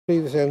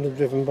Previously owned and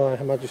driven by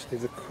Her Majesty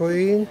the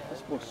Queen. I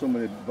suppose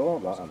somebody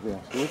bought that, have they,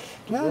 afterwards?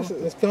 Yeah,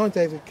 this guy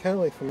David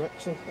Kelly from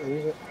Wrexham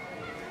owns it.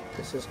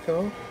 This is his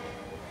car. Oh,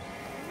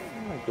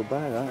 go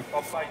buy that.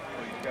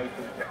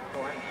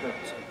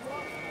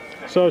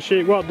 So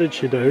what did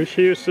she do?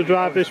 She used to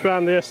drive this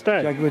round the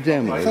estate? Jaguar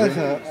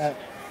Daimler.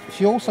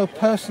 She also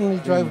personally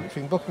drove it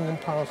between Buckingham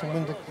Palace and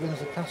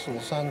Windsor Castle,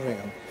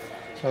 Sandringham.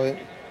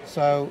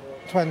 So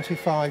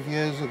 25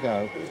 years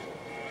ago,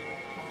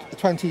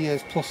 20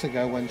 years plus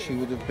ago, when she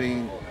would have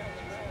been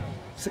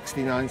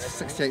 68,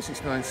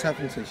 69,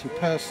 70, she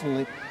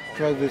personally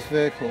drove this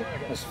vehicle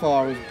as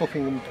far as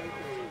between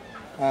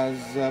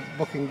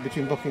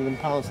Buckingham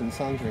Palace and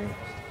Sandringham,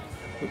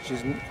 which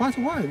is quite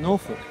a while in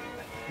Norfolk.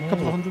 A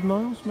couple of 100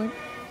 miles, maybe.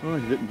 Oh,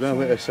 she didn't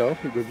drive it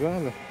herself, a good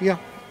driver. Yeah,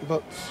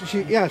 but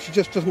she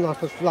just doesn't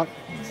like to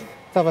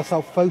have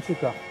herself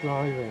photographed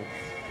driving.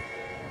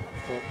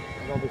 But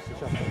obviously,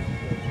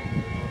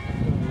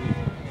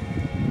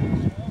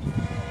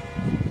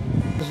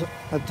 there's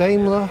a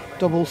Daimler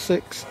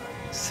 66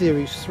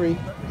 Series 3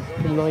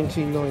 from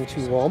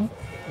 1991,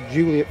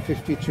 Juliet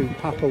 52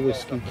 Papa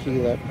Whiskey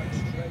Kilo,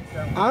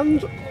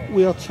 and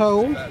we are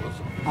told,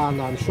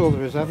 and I'm sure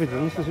there is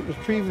evidence, that it was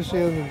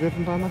previously owned and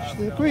driven by Her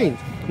Majesty the Queen,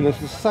 and this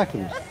is the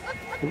second.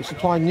 It was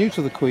supplied new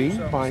to the Queen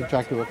by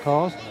Jaguar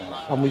cars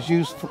and was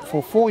used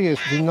for 4 years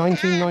between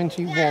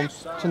 1991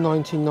 to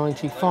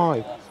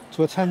 1995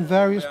 to attend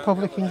various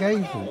public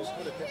engagements,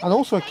 and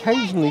also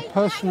occasionally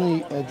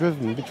personally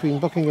driven between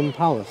Buckingham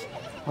Palace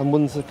and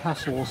Windsor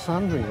Castle or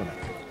Sandringham.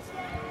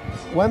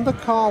 When the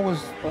car was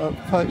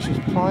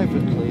purchased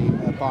privately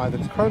by the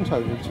current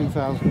owner in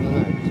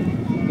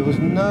 2008, there was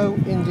no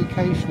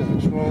indication of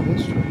its royal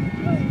history,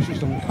 which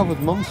was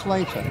uncovered months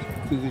later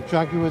through the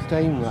Jaguar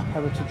Daimler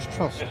Heritage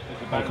Trust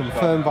and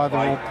confirmed by the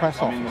Royal Press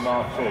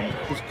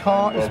Office. This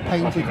car is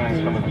painted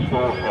in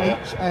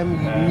HM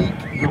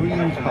unique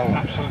green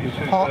colour with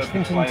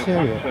parchment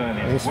interior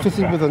and is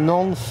fitted with a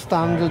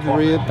non-standard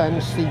rear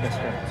bench seat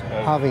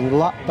having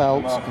lap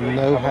belts and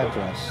no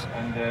headrest.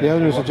 The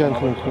owner is a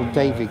gentleman called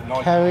David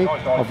Kelly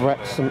of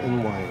Wrexham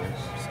in Wales.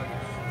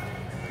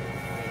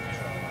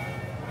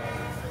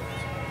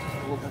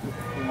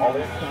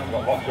 Olives,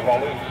 got lots of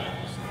olives,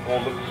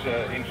 all looks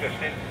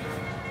interesting.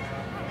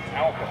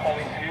 Alcohol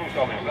infused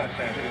olives, that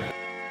sounds good.